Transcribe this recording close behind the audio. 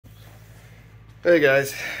Hey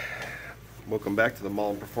guys, welcome back to the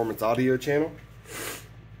Mall Performance Audio channel.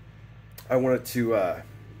 I wanted to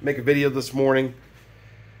make a video this morning.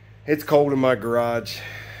 It's cold in my garage.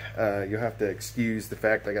 You'll have to excuse the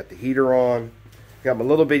fact I got the heater on. Got my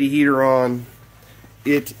little bitty heater on.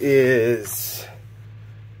 It is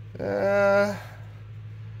about,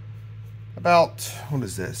 what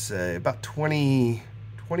does that say? About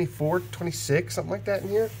 24, 26, something like that in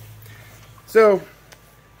here. So,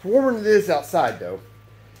 it's warmer than it is outside though.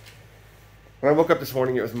 When I woke up this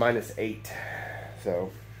morning, it was -8.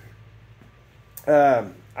 So,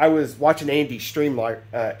 I was watching Andy stream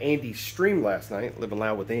last night, Living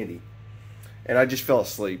Loud with Andy, and I just fell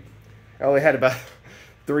asleep. I only had about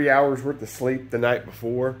 3 hours worth of sleep the night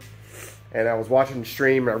before, and I was watching the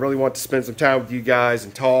stream, and I really wanted to spend some time with you guys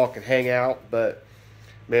and talk and hang out, but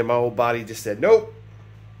man, my old body just said nope,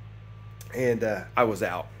 and I was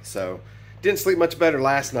out. So, didn't sleep much better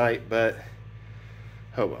last night, but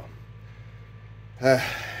oh well.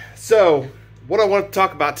 So, what I wanted to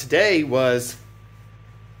talk about today was,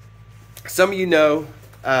 some of you know,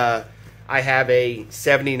 I have a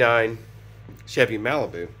 '79 Chevy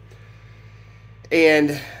Malibu.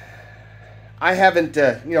 And I haven't,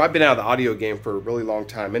 I've been out of the audio game for a really long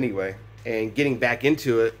time anyway. And getting back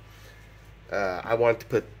into it, I wanted to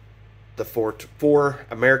put the four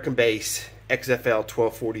American Bass XFL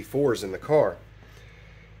 1244s in the car.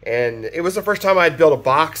 And it was the first time I'd built a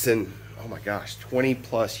box in, oh my gosh, 20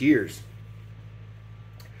 plus years.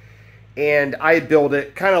 And I had built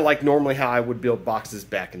it kind of like normally how I would build boxes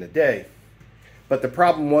back in the day. But the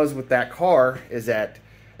problem was with that car is that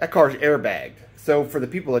car's airbagged. So for the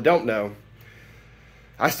people that don't know,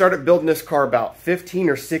 I started building this car about 15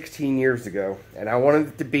 or 16 years ago. And I wanted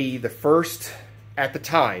it to be the first, at the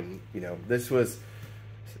time, this was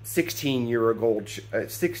 16 year ago,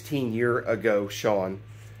 Sean.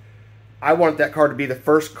 I wanted that car to be the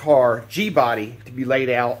first car, G-body, to be laid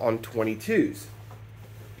out on 22s.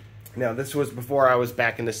 Now, this was before I was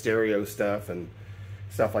back into stereo stuff and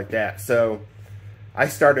stuff like that. So, I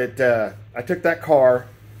started, I took that car,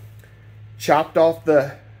 chopped off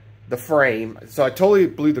the frame. So, I totally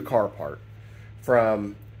blew the car apart.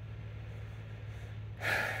 From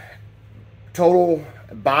total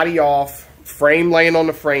body off, frame laying on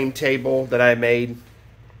the frame table that I made.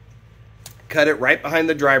 Cut it right behind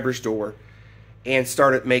the driver's door. And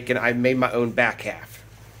started making, I made my own back half.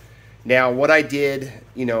 Now, what I did,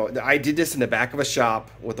 I did this in the back of a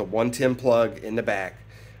shop with a 110 plug in the back.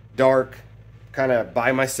 Dark, kind of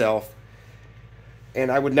by myself.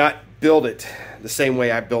 And I would not build it the same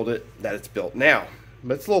way I build it that it's built now.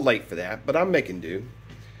 But it's a little late for that, but I'm making do.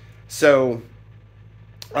 So,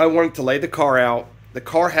 I wanted to lay the car out. The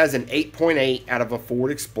car has an 8.8 out of a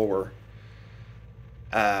Ford Explorer.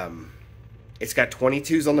 It's got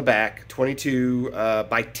 22s on the back, 22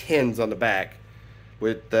 by 10s on the back,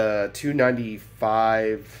 with the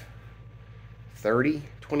 295 30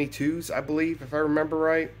 22s, I believe, if I remember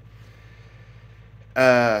right.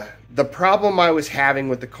 The problem I was having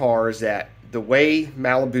with the car is that the way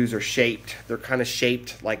Malibus are shaped, they're kind of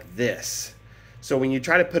shaped like this. So when you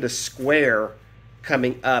try to put a square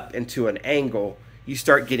coming up into an angle, you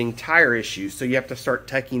start getting tire issues. So you have to start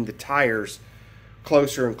tucking the tires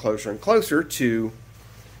closer and closer and closer to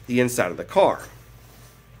the inside of the car.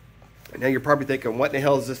 Now you're probably thinking, what in the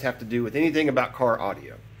hell does this have to do with anything about car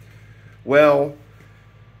audio? Well,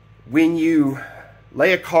 when you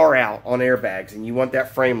lay a car out on airbags and you want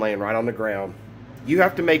that frame laying right on the ground, you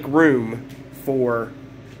have to make room for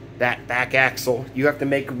that back axle. You have to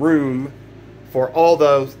make room for all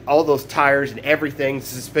those tires and everything,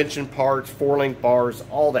 suspension parts, 4-link bars,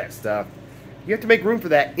 all that stuff. You have to make room for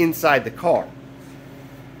that inside the car,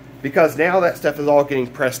 because now that stuff is all getting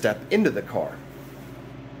pressed up into the car.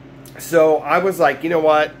 So I was like, you know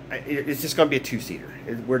what? It's just going to be a two-seater.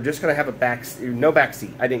 We're just going to have no back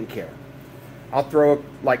seat. I didn't care. I'll throw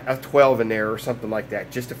like a 12 in there or something like that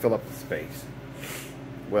just to fill up the space.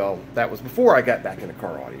 Well, that was before I got back into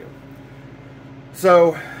car audio.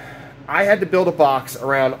 So I had to build a box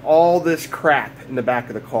around all this crap in the back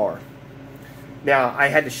of the car. Now, I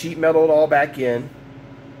had to sheet metal it all back in.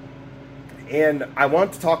 And I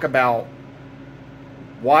want to talk about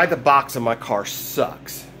why the box of my car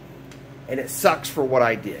sucks. And it sucks for what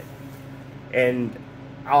I did. And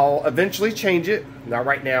I'll eventually change it. Now,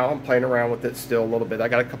 right now, I'm playing around with it still a little bit. I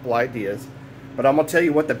got a couple ideas. But I'm going to tell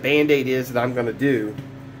you what the Band-Aid is that I'm going to do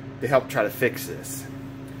to help try to fix this.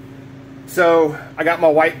 So, I got my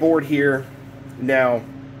whiteboard here. Now,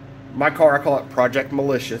 my car, I call it Project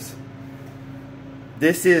Malicious.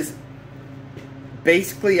 This is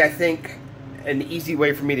basically, I think, an easy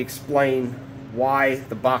way for me to explain why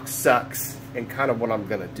the box sucks and kind of what I'm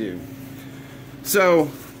gonna do. So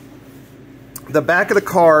the back of the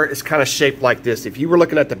car is kind of shaped like this. If you were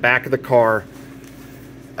looking at the back of the car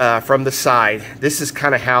from the side, this is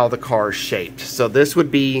kind of how the car is shaped. So this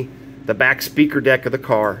would be the back speaker deck of the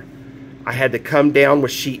car. I had to come down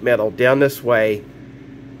with sheet metal down this way,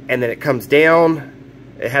 and then it comes down.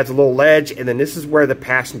 It has a little ledge, and then this is where the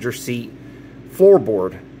passenger seat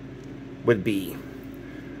floorboard would be.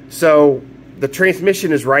 So the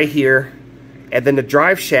transmission is right here, and then the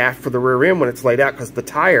drive shaft for the rear end when it's laid out, because the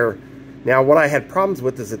tire, now what I had problems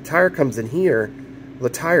with is the tire comes in here. The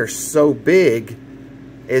tire's so big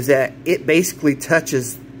is that it basically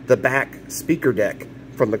touches the back speaker deck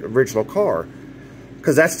from the original car,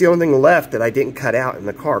 because that's the only thing left that I didn't cut out in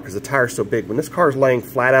the car, because the tire's so big. When this car is laying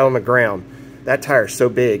flat out on the ground, that tire is so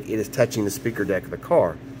big it is touching the speaker deck of the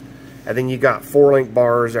car. And then you got 4-link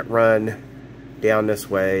bars that run down this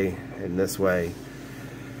way and this way.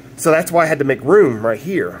 So that's why I had to make room right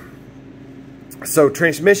here. So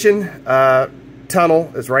transmission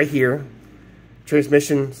tunnel is right here.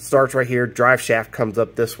 Transmission starts right here. Drive shaft comes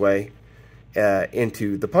up this way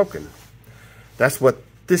into the pumpkin. That's what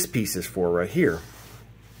this piece is for right here.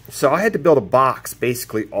 So I had to build a box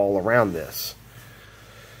basically all around this.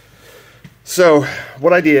 So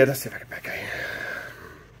what I did, let's see if I can back out here.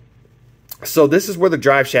 So this is where the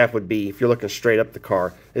drive shaft would be if you're looking straight up the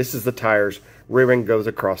car. This is the tires. Rear end goes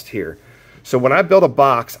across here. So when I built a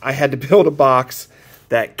box, I had to build a box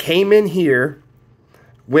that came in here,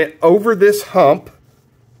 went over this hump.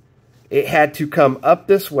 It had to come up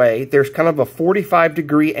this way. There's kind of a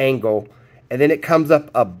 45-degree angle, and then it comes up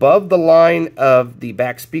above the line of the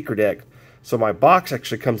back speaker deck. So my box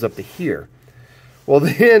actually comes up to here. Well,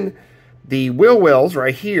 then the wheel wells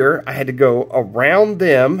right here, I had to go around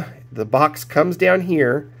them. The box comes down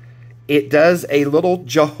here. It does a little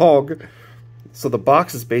jog. So the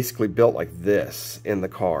box is basically built like this in the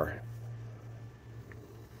car.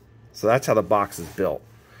 So that's how the box is built.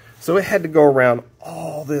 So it had to go around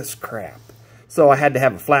all this crap. So I had to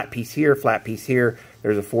have a flat piece here, flat piece here.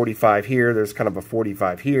 There's a 45 here. There's kind of a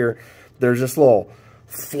 45 here. There's this little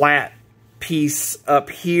flat piece up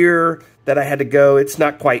here that I had to go. It's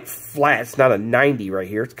not quite flat. It's not a 90 right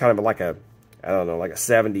here. It's kind of like a, I don't know, like a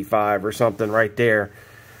 75 or something right there.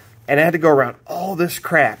 And I had to go around all this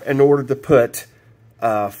crap in order to put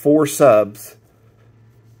 4 subs.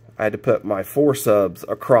 I had to put my 4 subs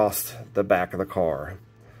across the back of the car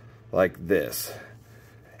like this.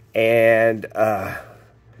 And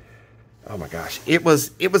oh my gosh, it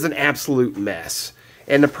was an absolute mess.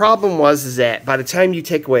 And the problem is that by the time you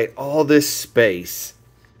take away all this space,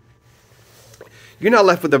 you're not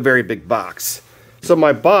left with a very big box. So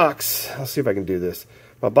my box, I'll see if I can do this.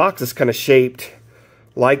 My box is kind of shaped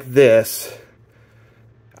like this,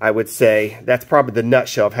 I would say. That's probably the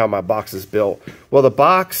nutshell of how my box is built. Well, the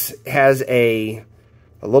box has a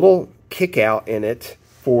little kick out in it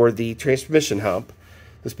for the transmission hump,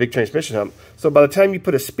 this big transmission hump. So by the time you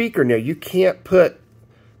put a speaker in there, you can't put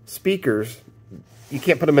speakers, you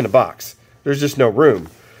can't put them in a box. There's just no room.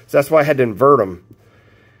 So that's why I had to invert them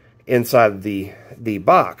inside the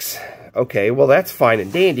box. Okay, well that's fine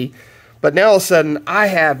and dandy. But now all of a sudden, I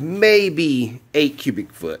have maybe 8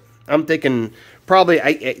 cubic foot. I'm thinking probably,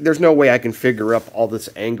 there's no way I can figure up all this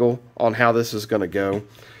angle on how this is going to go.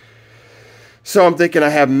 So I'm thinking I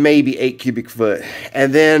have maybe 8 cubic foot.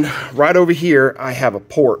 And then right over here, I have a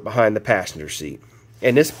port behind the passenger seat.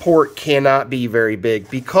 And this port cannot be very big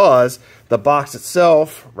because the box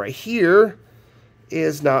itself right here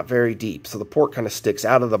is not very deep. So the port kind of sticks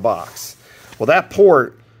out of the box. Well, that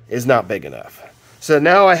port is not big enough. So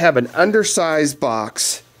now I have an undersized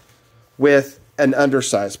box with an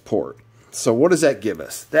undersized port. So what does that give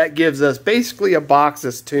us? That gives us basically a box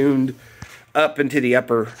that's tuned up into the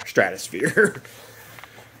upper stratosphere.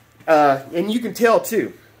 And you can tell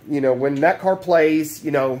too, you know, when that car plays,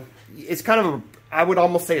 you know, it's kind of, I would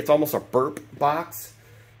almost say it's almost a burp box.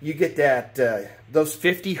 You get that, those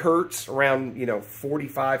 50 hertz around, you know,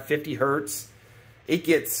 45, 50 hertz. It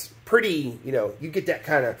gets pretty, you know, you get that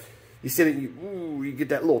kind of, you sit and you get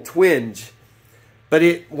that little twinge.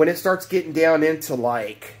 But when it starts getting down into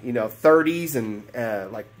like, you know, 30s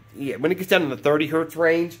and like, yeah, when it gets down in the 30 hertz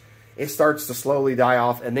range, it starts to slowly die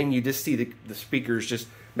off. And then you just see the speakers just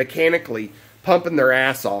mechanically pumping their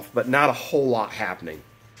ass off, but not a whole lot happening.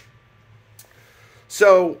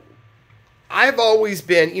 So I've always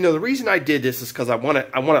been, you know, the reason I did this is because I want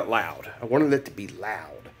it loud. I wanted it to be loud.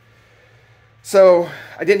 So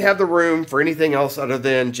I didn't have the room for anything else other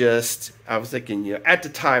than just, I was thinking, you know, at the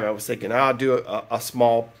time I was thinking, I'll do a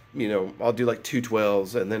small, you know, I'll do like 2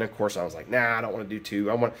 12s. And then of course I was like, nah, I don't want to do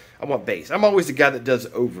 2. I want bass. I'm always the guy that does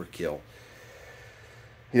overkill.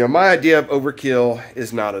 You know, my idea of overkill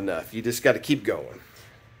is not enough. You just got to keep going.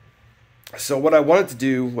 So what I wanted to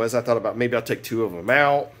do was I thought about maybe I'll take 2 of them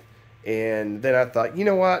out. And then I thought, you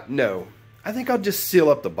know what? No. I think I'll just seal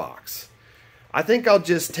up the box. I think I'll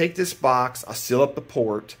just take this box, I'll seal up the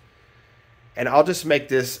port, and I'll just make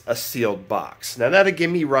this a sealed box. Now that'll give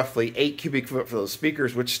me roughly 8 cubic foot for those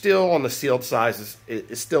speakers, which still on the sealed size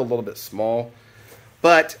is still a little bit small.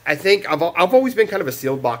 But I think I've always been kind of a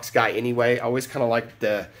sealed box guy anyway. I always kind of liked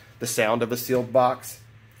the sound of a sealed box.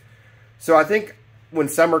 So I think when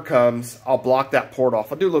summer comes, I'll block that port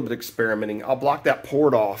off. I'll do a little bit of experimenting. I'll block that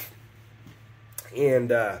port off. And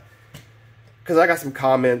because I got some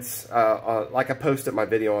comments, like I posted my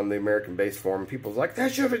video on the American Bass Forum, people's like,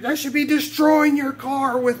 that should be destroying your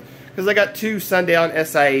car with, because I got 2 Sundown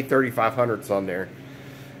SIA 3500s on there.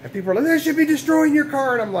 And people are like, that should be destroying your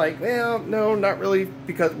car. And I'm like, well, no, not really.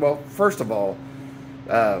 Because, well, first of all,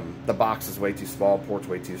 the box is way too small. Port's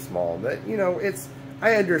way too small. But, you know,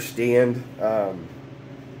 I understand.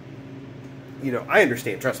 You know, I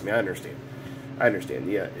understand. Trust me, I understand. I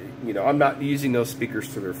understand. Yeah, you know, I'm not using those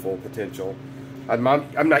speakers to their full potential. I'm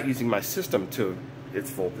not using my system to its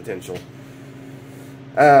full potential.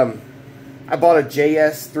 I bought a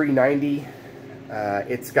JS390.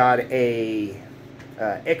 It's got a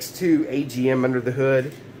X2 AGM under the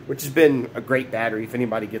hood, which has been a great battery. If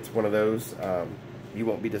anybody gets one of those, you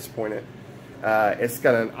won't be disappointed. It's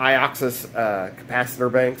got an iOxus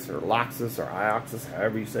capacitor banks, or Loxus, or iOxus,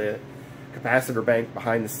 however you say it, capacitor bank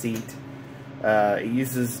behind the seat. It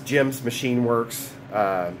uses Jim's Machine Works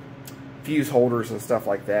fuse holders and stuff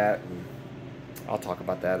like that. And I'll talk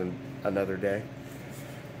about that in another day.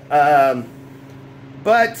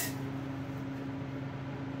 But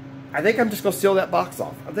I think I'm just going to seal that box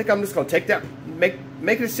off. I think I'm just going to take that, make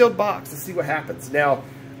it a sealed box and see what happens. Now,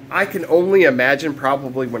 I can only imagine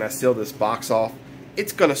probably when I seal this box off,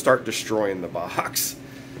 it's going to start destroying the box.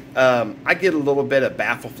 I get a little bit of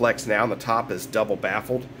baffle flex now, and the top is double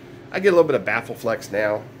baffled. I get a little bit of baffle flex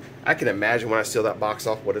now. I can imagine when I seal that box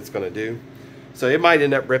off what it's going to do. So it might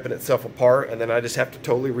end up ripping itself apart, and then I just have to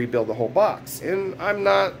totally rebuild the whole box. And I'm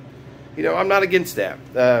not, you know, I'm not against that.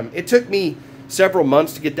 It took me several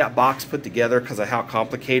months to get that box put together because of how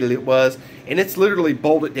complicated it was. And it's literally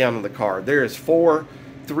bolted down in the car. There is 4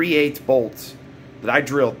 3/8 bolts that I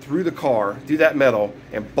drilled through the car, through that metal,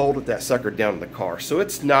 and bolted that sucker down in the car. So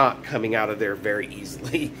it's not coming out of there very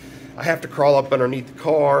easily. I have to crawl up underneath the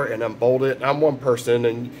car and unbolt it. I'm one person,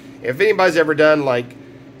 and if anybody's ever done, like,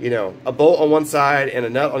 you know, a bolt on one side and a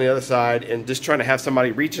nut on the other side, and just trying to have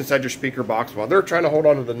somebody reach inside your speaker box while they're trying to hold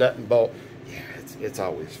on to the nut and bolt, yeah, it's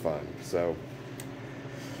always fun. So,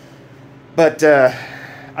 but I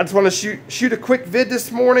just want to shoot a quick vid this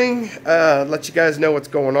morning, let you guys know what's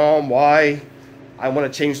going on, why I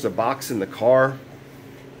want to change the box in the car.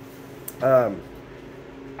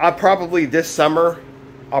 I'll probably this summer,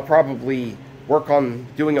 I'll probably work on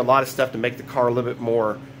doing a lot of stuff to make the car a little bit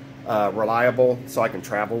more reliable, so I can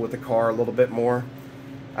travel with the car a little bit more.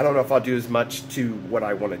 I don't know if I'll do as much to what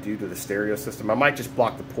I want to do to the stereo system. I might just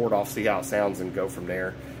block the port off, see how it sounds, and go from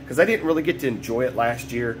there. Because I didn't really get to enjoy it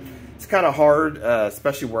last year. It's kind of hard,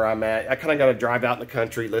 especially where I'm at. I kind of got to drive out in the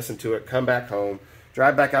country, listen to it, come back home,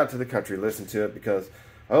 drive back out to the country, listen to it, because,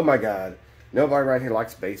 oh my God, nobody around here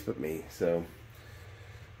likes bass but me. So,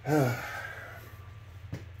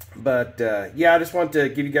 but yeah, I just wanted to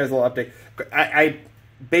give you guys a little update. I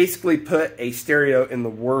basically put a stereo in the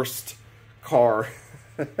worst car,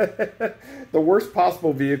 the worst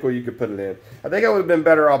possible vehicle you could put it in. I think I would have been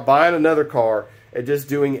better off buying another car and just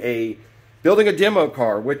building a demo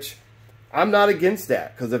car, which I'm not against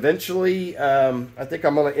that, because eventually I think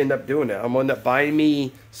I'm going to end up doing that. I'm going to end up buying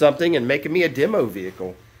me something and making me a demo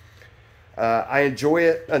vehicle. I enjoy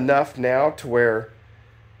it enough now to where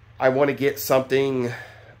I want to get something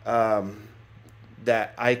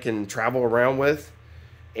that I can travel around with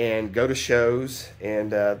and go to shows.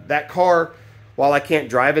 And that car, while I can't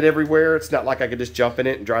drive it everywhere, it's not like I could just jump in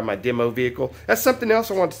it and drive my demo vehicle. That's something else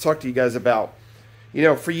I want to talk to you guys about. You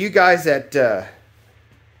know, for you guys that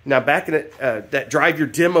now back in it, that drive your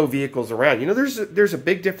demo vehicles around, you know, there's a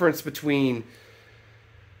big difference between,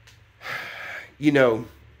 you know,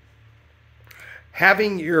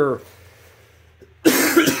 having your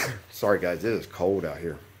sorry guys, it is cold out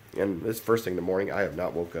here, and this first thing in the morning. I have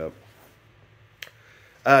not woke up.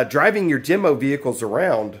 Driving your demo vehicles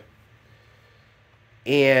around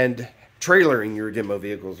and trailering your demo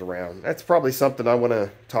vehicles around. That's probably something I want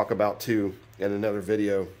to talk about too in another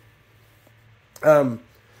video.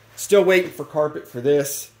 Still waiting for carpet for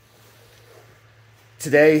this.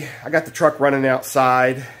 Today, I got the truck running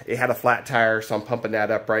outside. It had a flat tire, so I'm pumping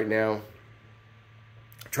that up right now.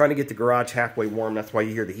 Trying to get the garage halfway warm. That's why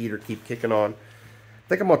you hear the heater keep kicking on. I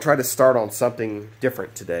think I'm going to try to start on something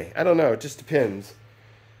different today. I don't know. It just depends.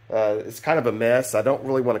 It's kind of a mess. I don't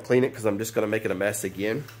really want to clean it because I'm just going to make it a mess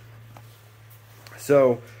again.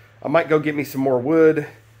 So I might go get me some more wood,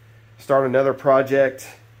 start another project,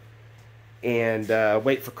 and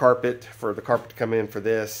wait for the carpet to come in for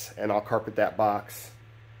this, and I'll carpet that box.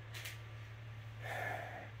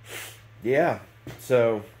 Yeah,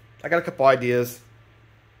 so I got a couple ideas.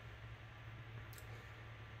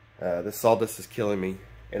 This sawdust is killing me,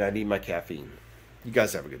 and I need my caffeine. You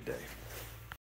guys have a good day.